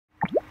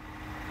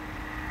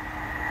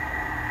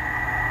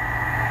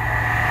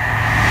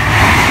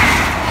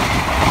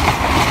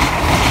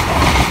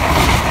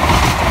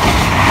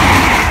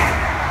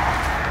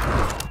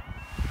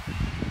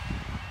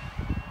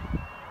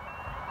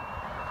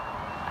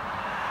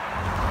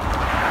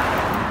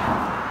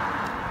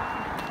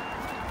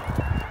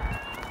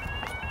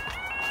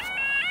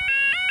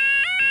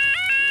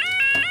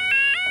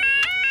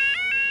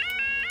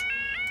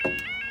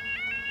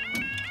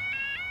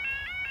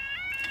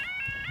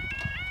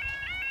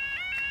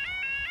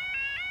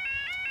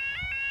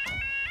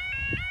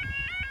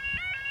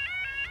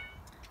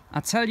I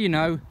tell you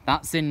now,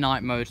 that's in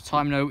night mode.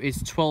 Time now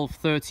is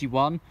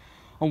 12:31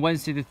 on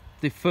Wednesday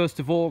the 1st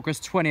of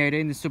August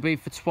 2018. This will be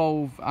for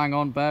 12, hang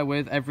on, bear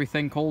with,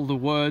 everything, all the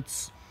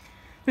words.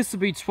 This will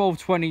be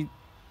 12:31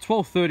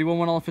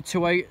 when Alpha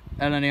 28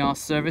 L&NER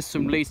service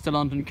from Leeds to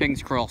London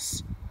King's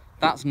Cross.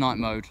 That's night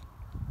mode.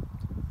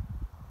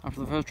 After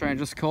the first train I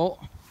just caught,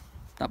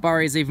 that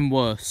barrier is even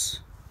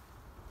worse.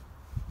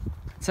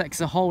 It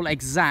takes a whole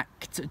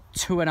exact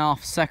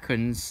 2.5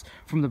 seconds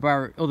from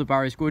the other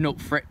barriers going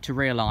up for it to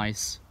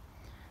realise.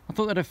 I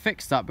thought they'd have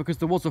fixed that because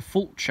there was a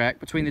fault check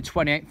between the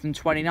 28th and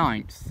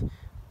 29th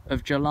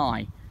of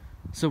July.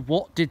 So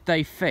what did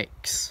they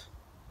fix?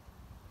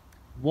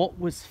 What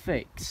was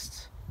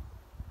fixed?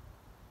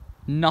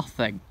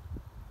 Nothing.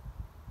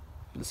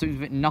 But it seems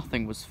that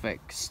nothing was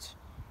fixed.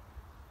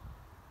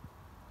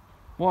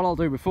 What I'll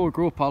do before we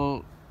go up,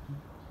 I'll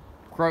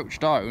crouch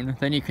down,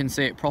 then you can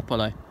see it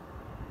properly.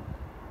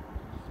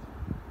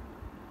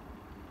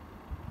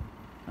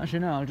 Actually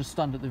no, I'll just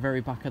stand at the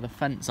very back of the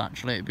fence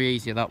actually, it'd be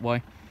easier that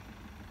way.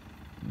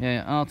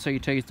 Yeah,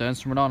 RTT's down,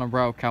 some radar and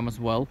brow cam as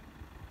well.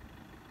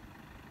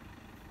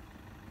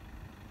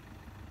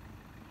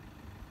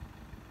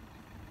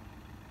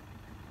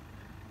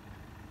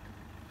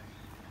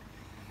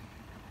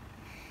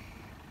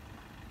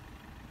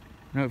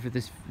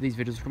 Hopefully these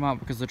videos will come out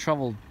because the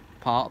travel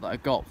part that I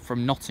got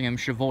from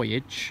Nottinghamshire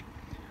voyage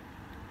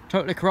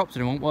totally corrupted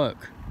and won't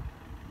work.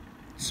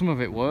 Some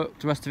of it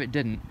worked, the rest of it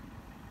didn't.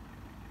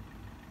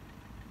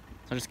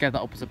 So I just gave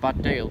that up as a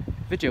bad deal.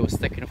 Video was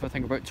thick enough, I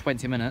think about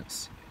 20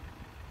 minutes.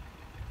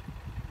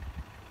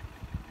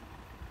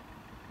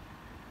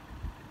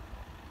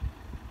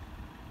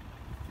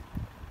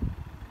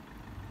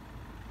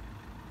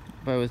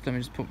 Bear with, let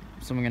me just put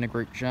something in a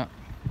group chat.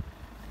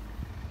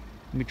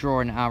 Let me draw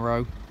an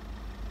arrow.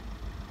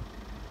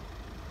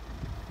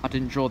 I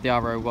didn't draw the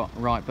arrow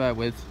right, bear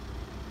with.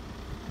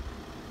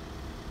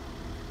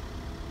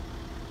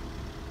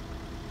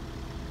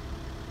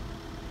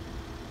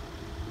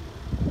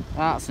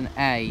 That's an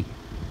A.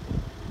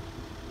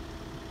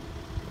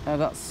 Oh,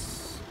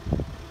 that's...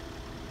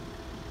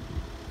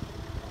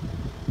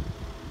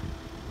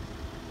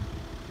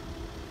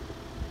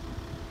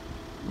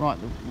 Right,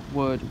 the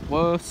word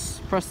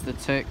worse. Press the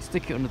tick,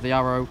 stick it under the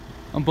arrow,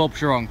 and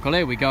Bob's your uncle.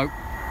 Here we go.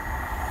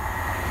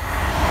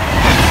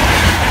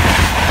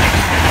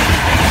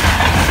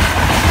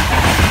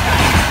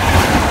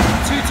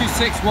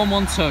 Six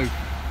 112.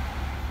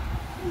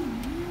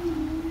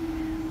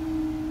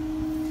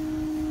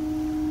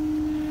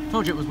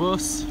 Told you it was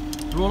worse.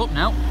 We're all up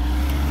now.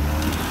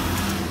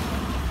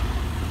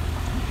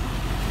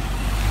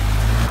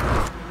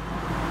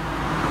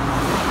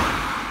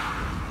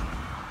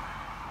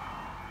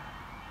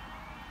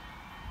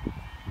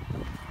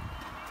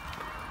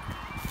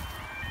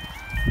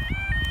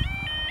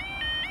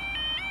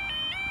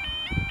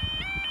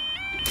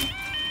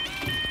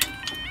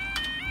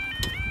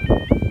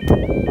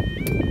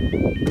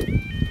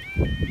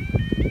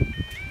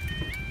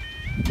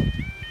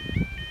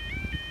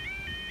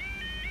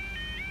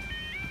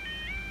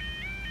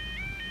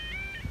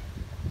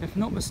 If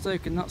not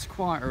mistaken, that's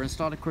quieter and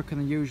started quicker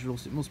than usual,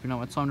 so it must be now.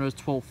 My time now is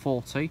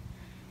 12:40.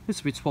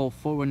 This will be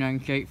 12:04 when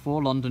Yankee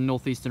 84 London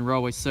North Eastern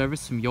Railway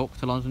service from York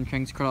to London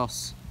King's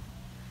Cross.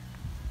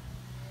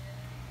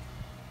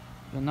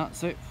 And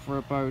that's it for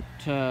about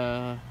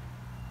 10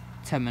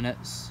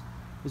 minutes.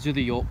 There's the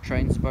other York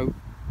trains about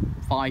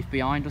 5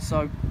 behind or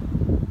so.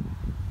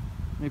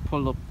 Let me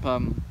pull up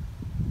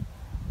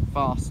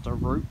faster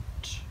route.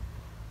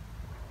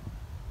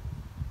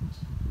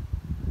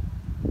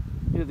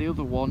 Yeah, the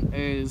other one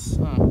is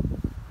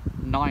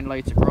 9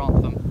 late to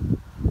Grantham,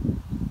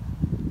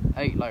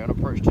 8 late on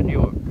approach to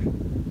Newark,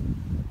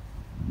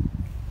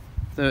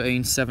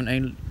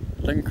 13:17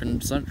 Lincoln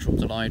Central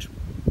delayed.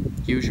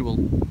 Usual.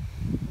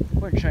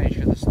 Won't change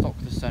because the stock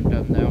to send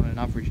down there on an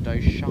average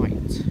day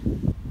shite,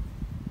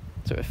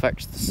 so it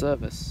affects the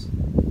service.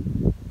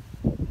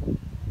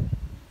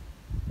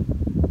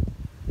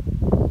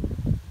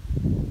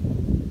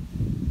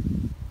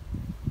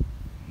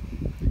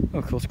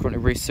 Of course,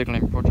 currently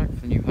re-signalling project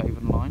for the New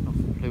Haven line off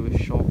Lewis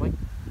shortly.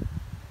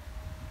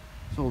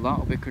 So all that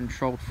will be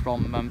controlled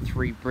from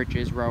 3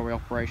 Bridges Railway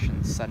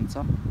Operations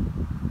Centre,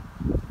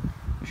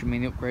 which will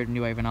mean the upgrade of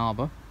New Haven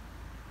Harbour,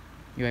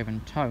 New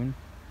Haven Town,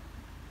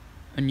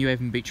 and New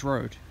Haven Beach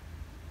Road.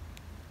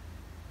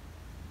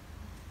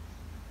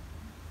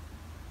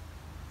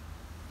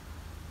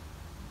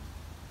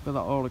 But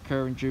that will all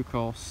occur in due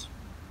course.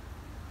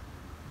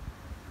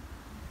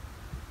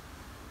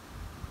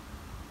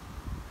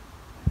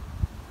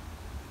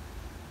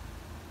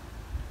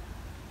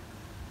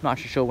 I'm not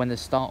actually sure when the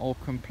start or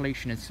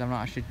completion is because I've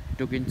not actually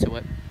dug into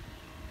it.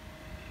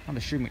 I'd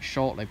assume it's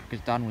shortly because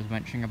Dan was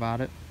mentioning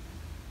about it.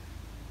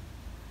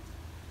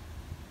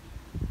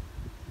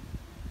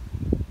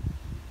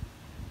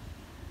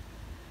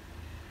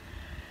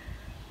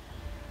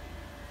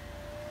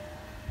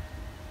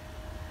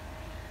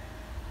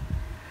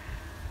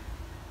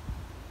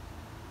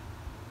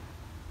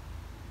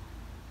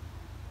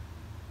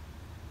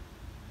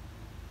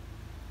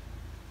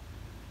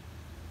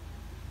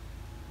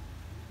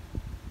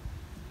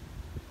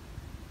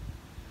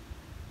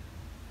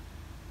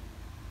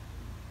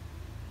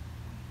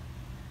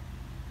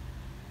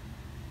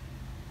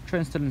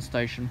 train's still in the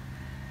station.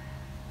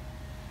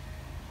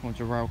 According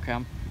to rail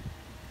cam.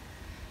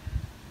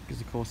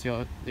 Because of course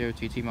the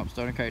OTT maps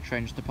don't indicate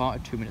train just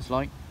departed 2 minutes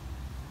late.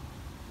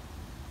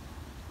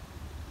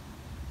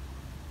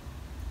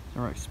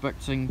 So we're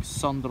expecting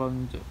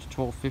Sunderland at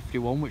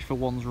 12:51, which for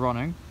one's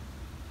running.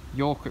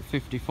 York at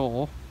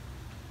 54.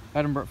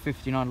 Edinburgh at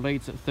 59,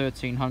 Leeds at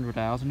 1300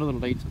 hours, another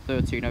Leeds at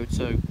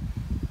 1302. Don't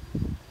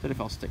know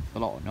if I'll stick to the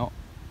lot or not.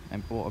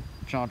 Import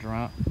a charger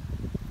out.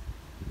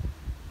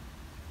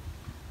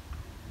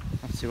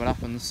 Let's see what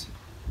happens.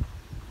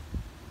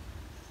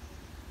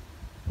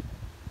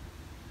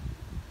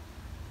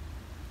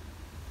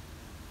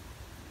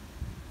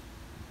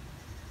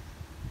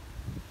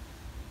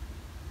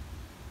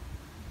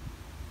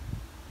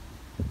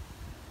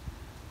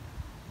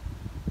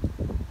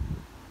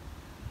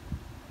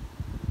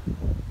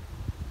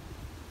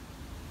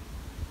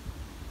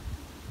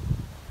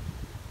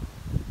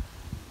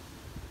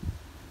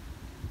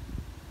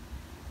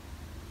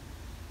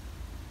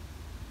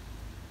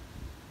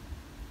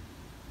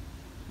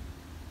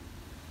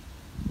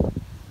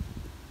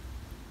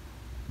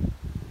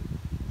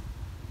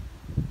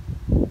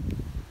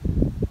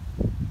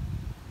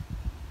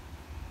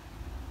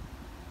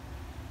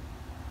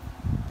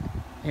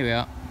 Here we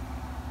are.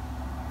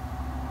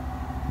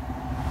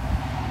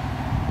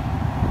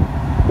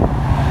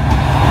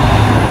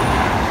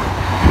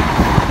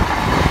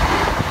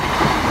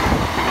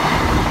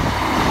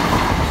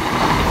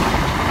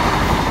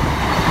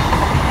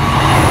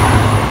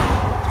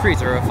 Three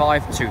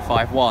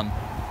 305-251.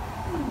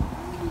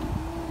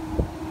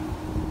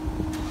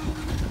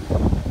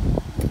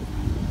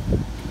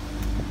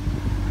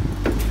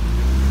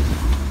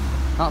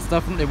 That's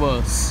definitely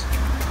worse.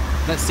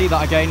 Let's see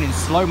that again in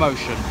slow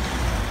motion.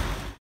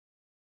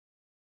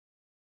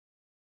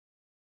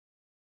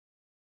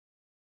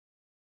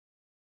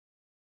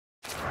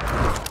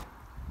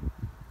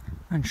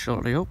 And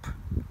shortly up,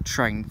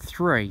 train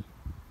 3.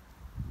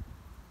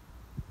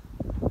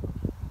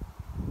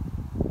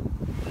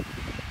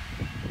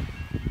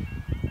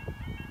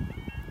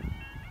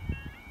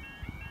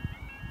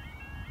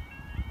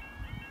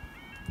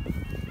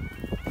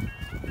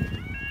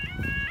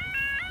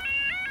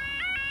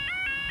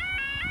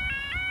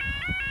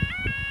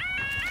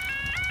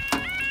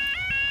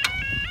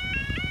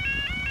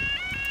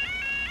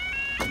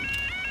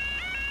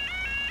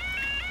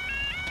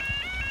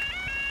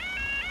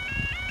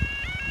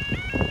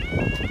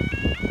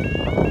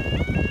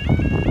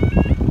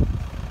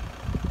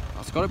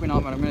 Got to be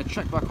night, man. I'm going to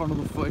check back on all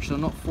the footage. So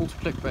I'm not full to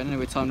click, but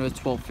anyway, time now is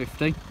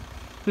 12:50.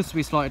 This will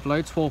be slightly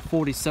delayed.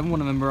 12:47,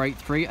 November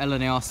 83,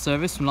 L&NER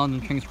service from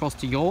London King's Cross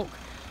to York.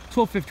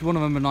 12:51,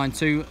 November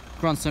 92,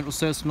 Grand Central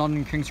service from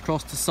London King's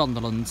Cross to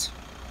Sunderland.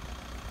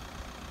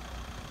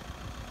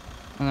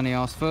 And then he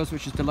asked first,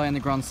 which is delaying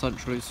the Grand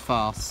Central is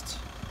fast.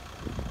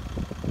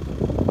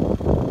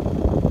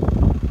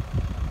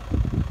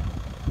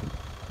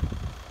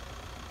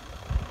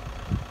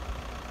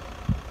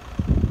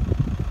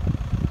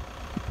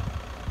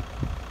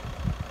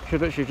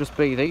 Should actually just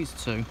be these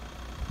two.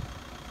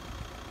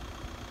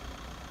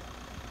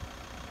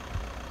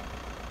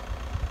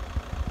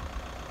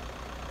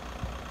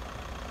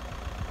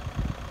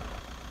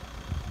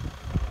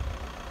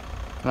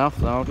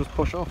 After that, I'll just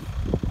push off.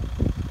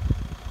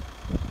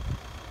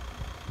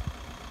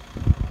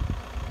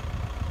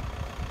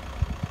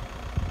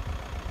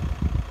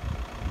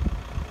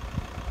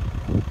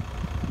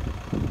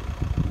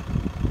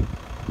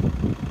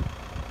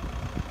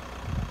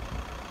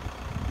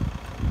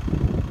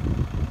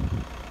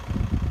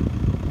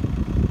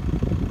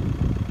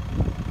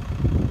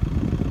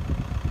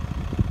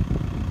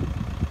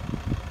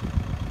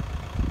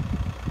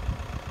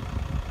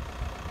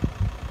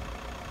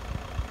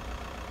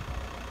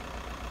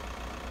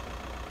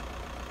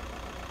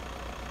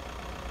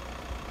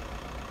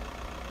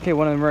 Okay,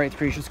 one of them Rate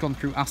 3 has just gone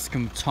through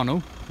Askham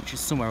Tunnel, which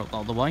is somewhere up the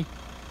other way.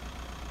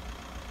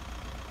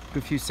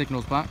 Good few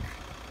signals back.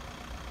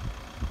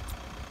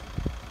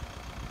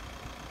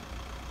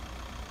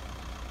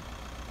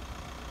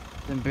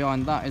 Then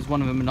behind that is one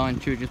of them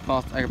 92 just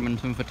past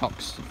Egmonton for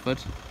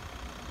Toxford.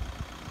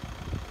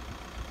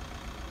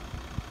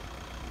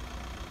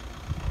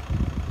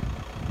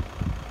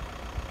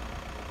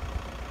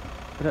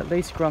 But at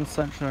least Grand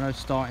Central are now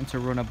starting to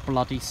run a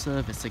bloody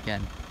service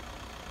again.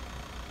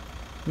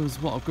 There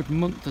was, what, a good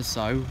month or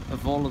so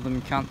of all of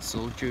them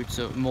cancelled due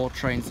to more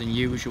trains than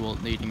usual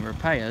needing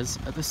repairs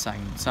at the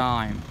same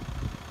time.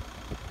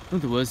 In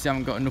other words, they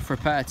haven't got enough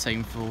repair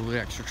team for all the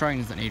extra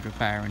trains that need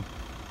repairing.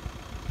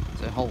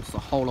 So it halts the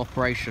whole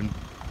operation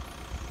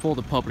for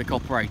the public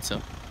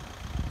operator.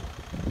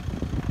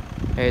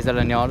 Here's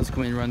L&NER that's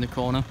coming around the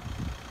corner.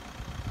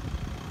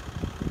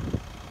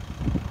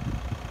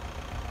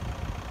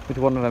 With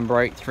 1 November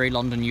 83,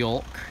 London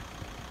York.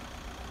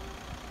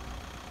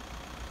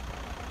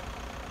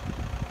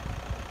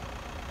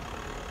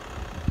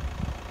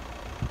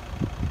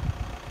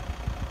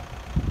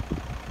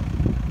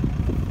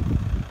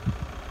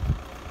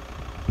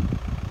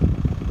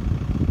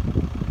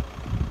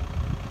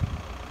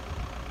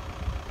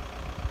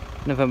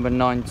 November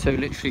 9-2,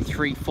 literally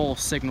 3-4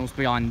 signals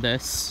behind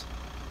this.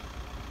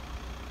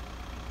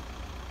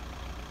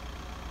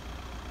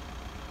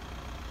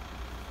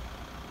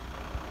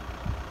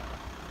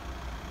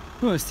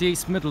 Oh, it's the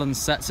East Midlands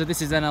set, so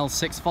this is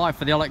NL65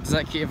 for the L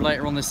Executive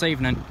later on this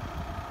evening.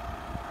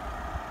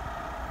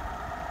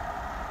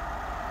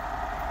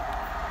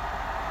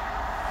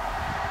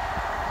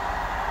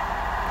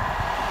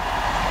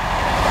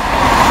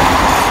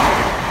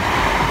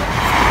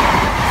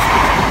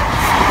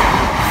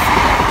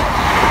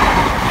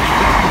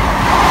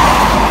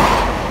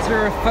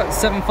 Zero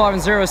 75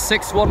 and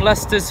 061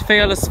 Leicester's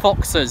Fearless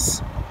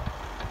Foxes.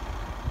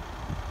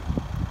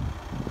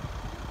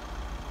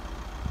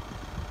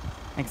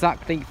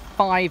 Exactly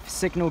 5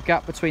 signal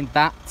gap between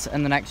that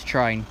and the next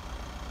train.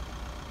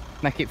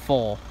 Make it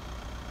 4.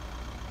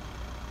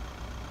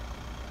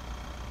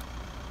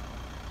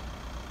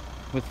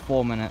 With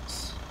 4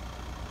 minutes.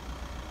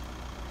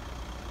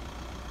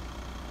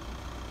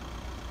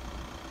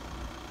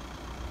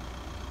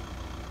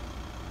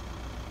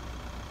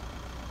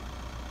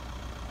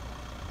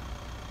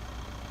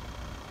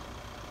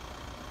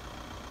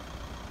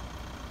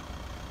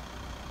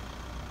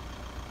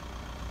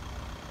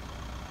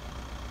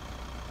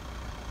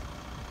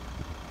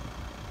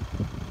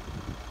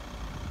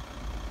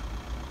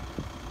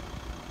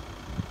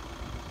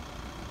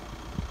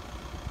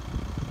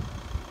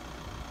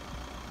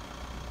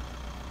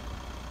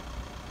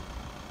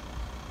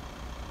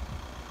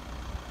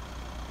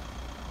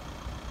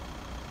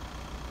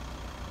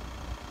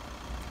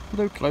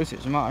 Although close,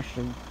 it might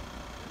actually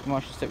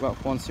stick about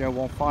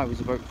 1015, was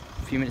about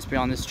a few minutes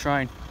behind this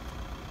train.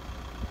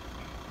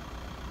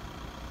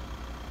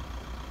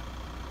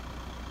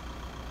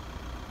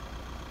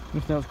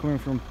 Nothing else coming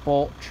from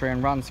Bawtry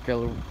and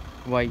Ranskill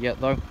way yet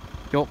though.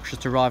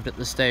 Yorkshire's arrived at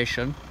the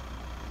station.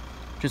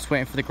 Just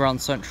waiting for the Grand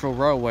Central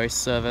Railway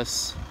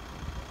service,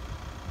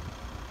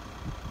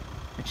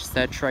 which is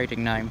their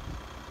trading name.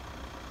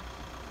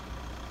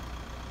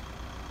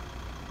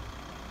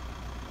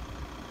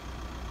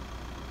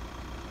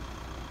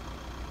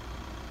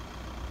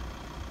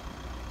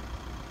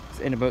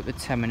 In about the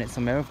 10 minutes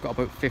I'm here, I've got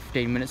about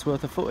 15 minutes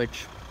worth of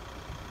footage.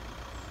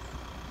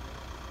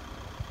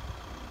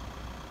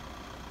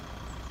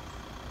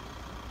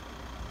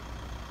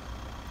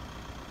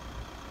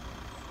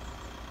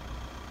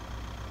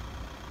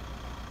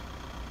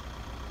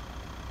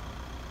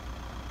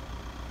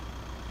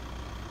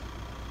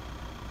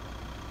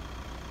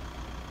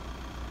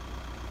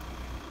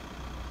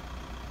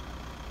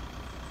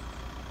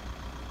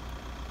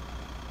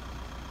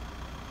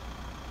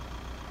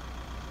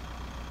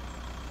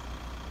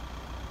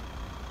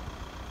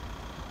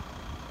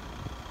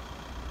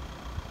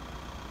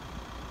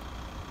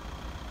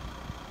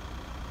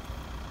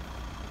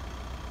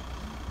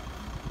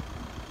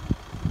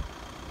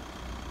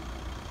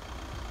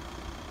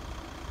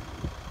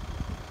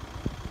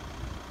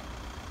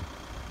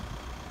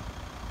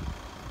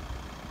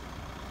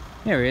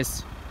 Here he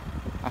is.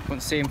 I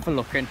couldn't see him for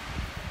looking.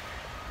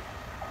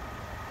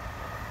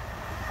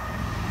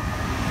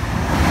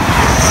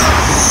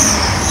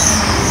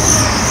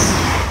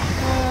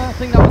 I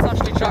think that was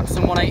actually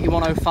Jackson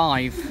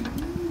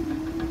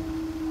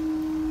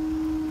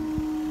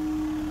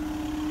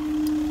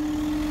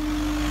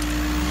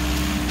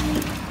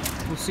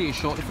 180-105. We'll see you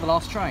shortly for the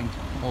last train,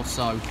 or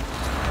so.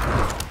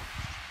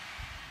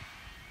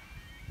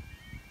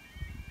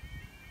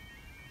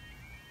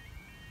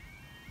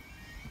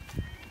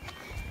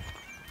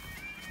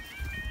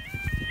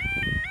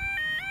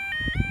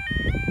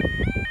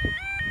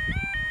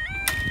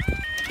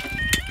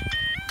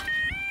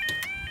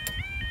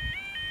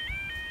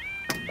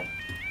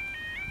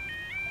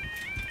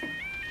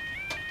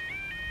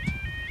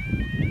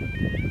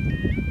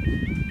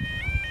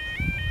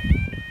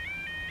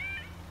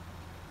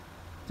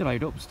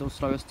 Delayed up, still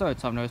slow as third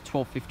time now is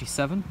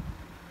 12:57.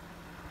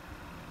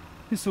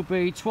 This will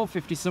be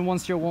 12:57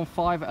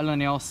 1015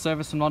 L&NER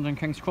service from London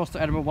King's Cross to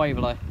Edinburgh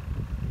Waverley.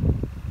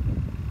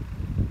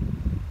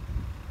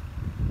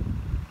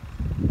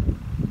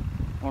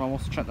 Well, I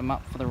want to check the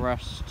map for the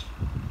rest.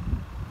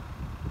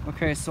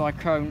 Okay, so I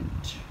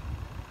count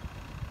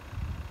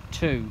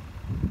 2.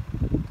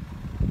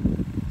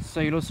 So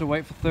you'll also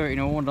wait for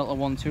 1301 Delta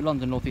 12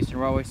 London North Eastern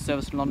Railway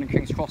service from London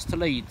King's Cross to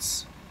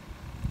Leeds.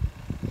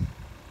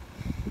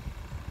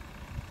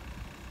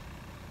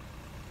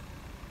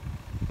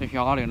 If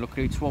you're hardly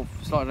lucky,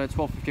 started at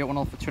 12:58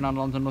 1 for 29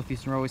 London North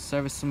Eastern Railway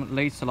service from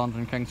Leeds to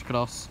London King's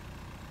Cross.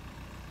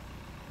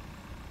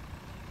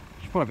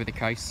 Should probably be the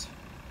case.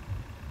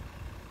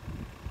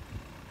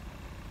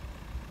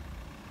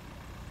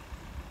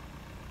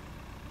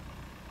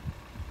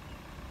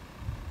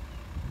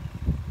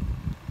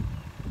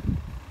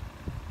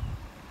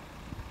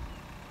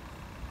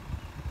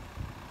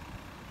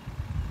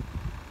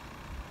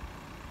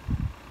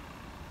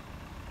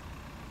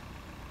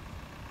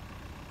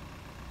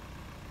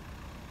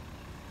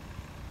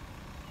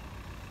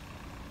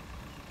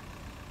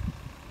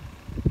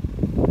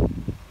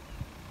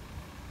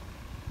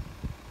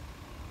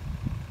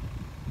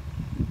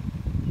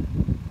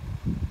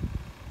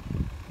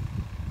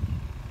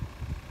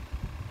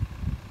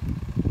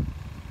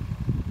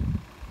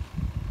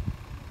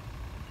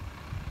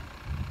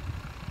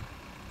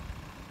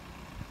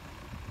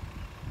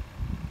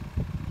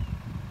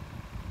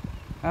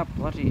 Ah,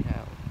 bloody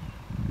hell.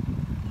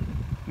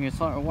 You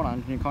start with one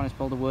hand and you can't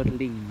spell the word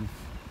leave. You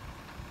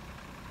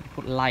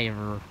put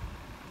layer.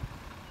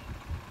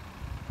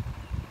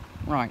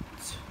 Right.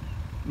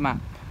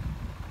 Map.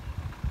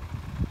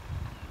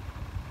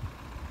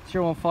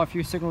 015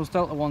 few signals,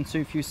 Delta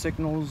 12 few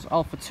signals,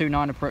 Alpha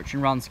 29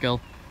 approaching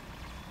Ranskill.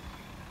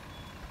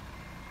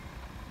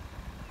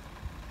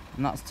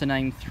 And that's to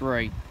name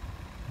 3.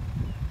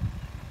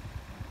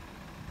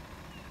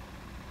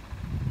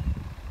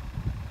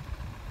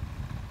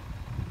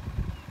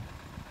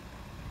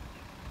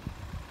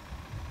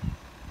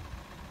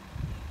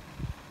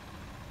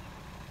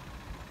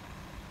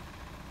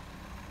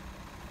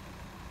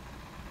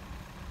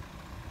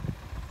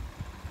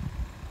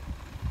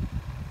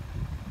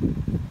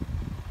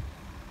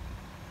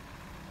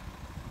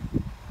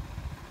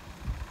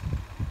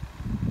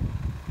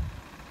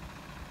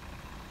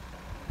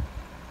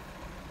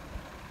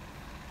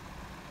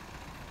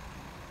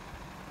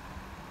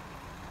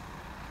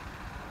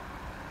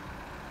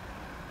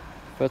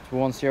 First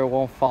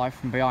 1015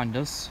 from behind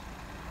us.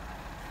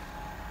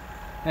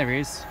 There he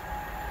is.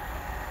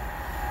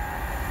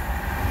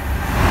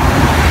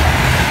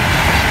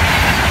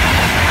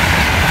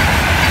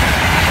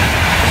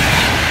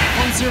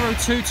 Zero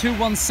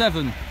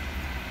 2217.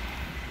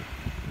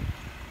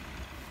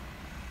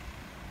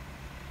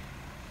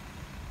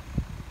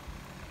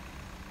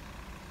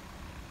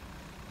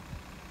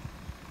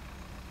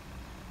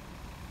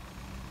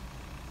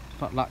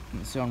 But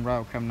latency on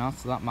rail cam now,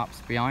 so that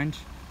map's behind.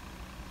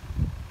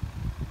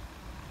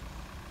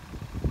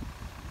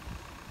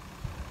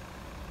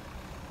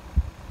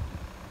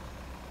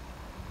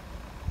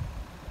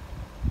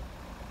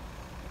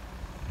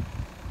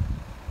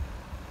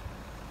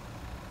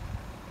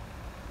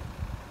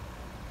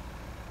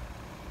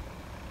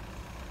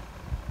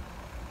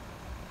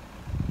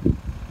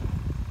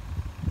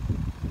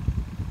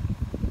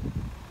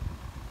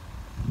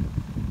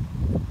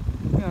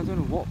 I don't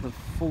know what the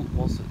fault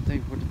was that they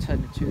would have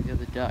tended to the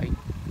other day.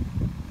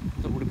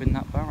 That would have been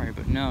that barrier,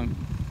 but no,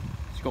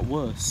 it's got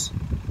worse.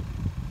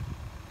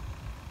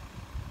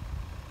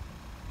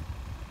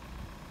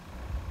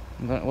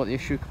 I don't know what the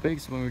issue could be,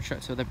 because when we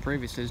checked there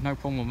previously, there's no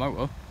problem with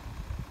motor.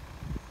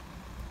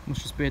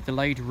 Must just be a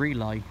delayed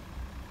relay.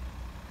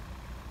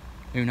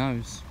 Who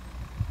knows?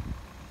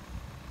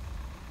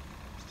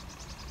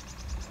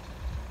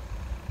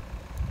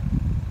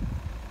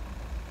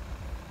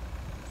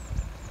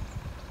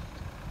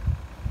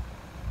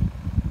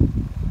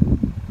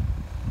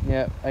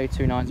 Yeah,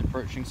 A29's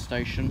approaching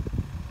station.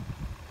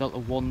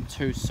 Delta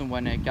 12 somewhere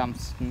near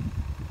Gamston.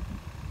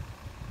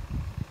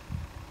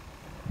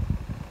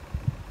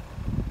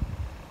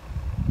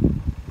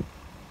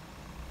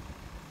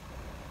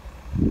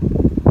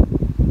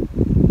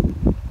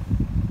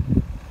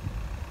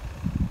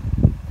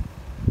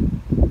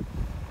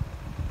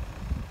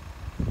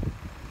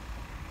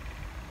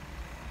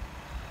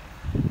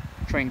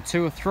 Train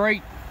 2 or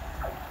 3.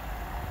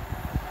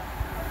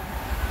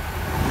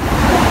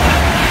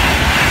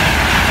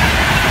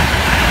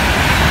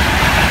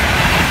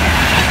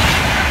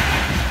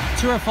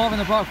 .205 in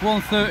the back,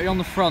 130 on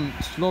the front.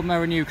 Lord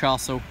Mayor of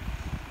Newcastle.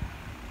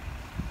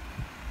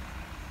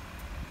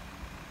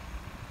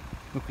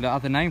 Look at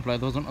that, the nameplate,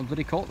 there wasn't a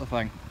bloody caught the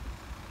thing.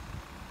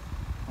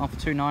 Alpha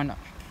 29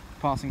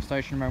 passing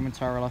station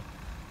momentarily.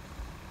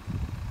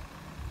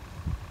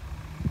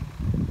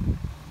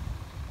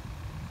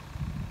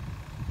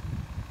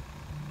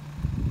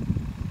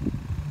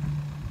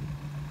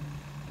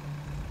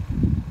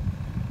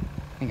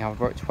 I think I've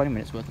got 20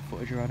 minutes worth of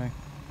footage already.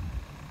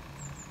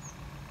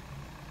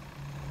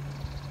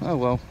 Oh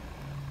well,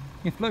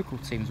 if local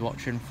teams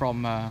watching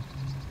from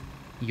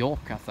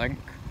York, I think,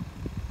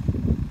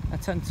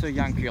 attend to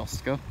Yankee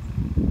Oscar,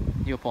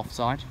 the up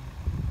offside.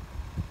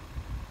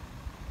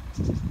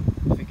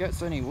 If it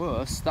gets any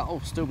worse,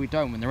 that'll still be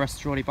done when the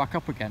rest are already back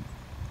up again.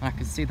 And I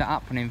can see that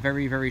happening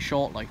very, very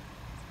shortly.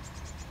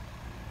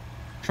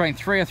 Train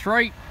 3 or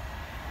 3.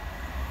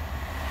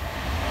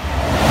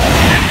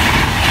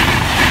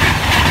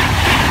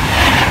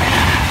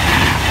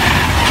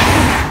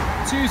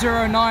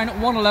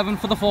 .209.111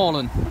 for the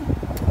fallen.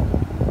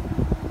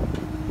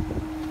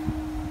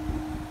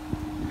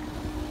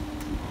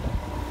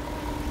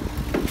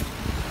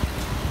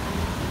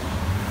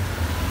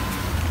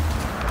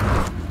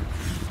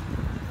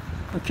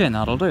 Okay,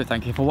 that'll do.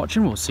 Thank you for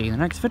watching. We'll see you in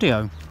the next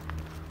video.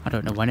 I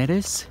don't know when it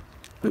is,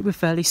 but we're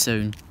fairly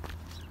soon.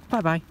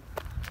 Bye bye.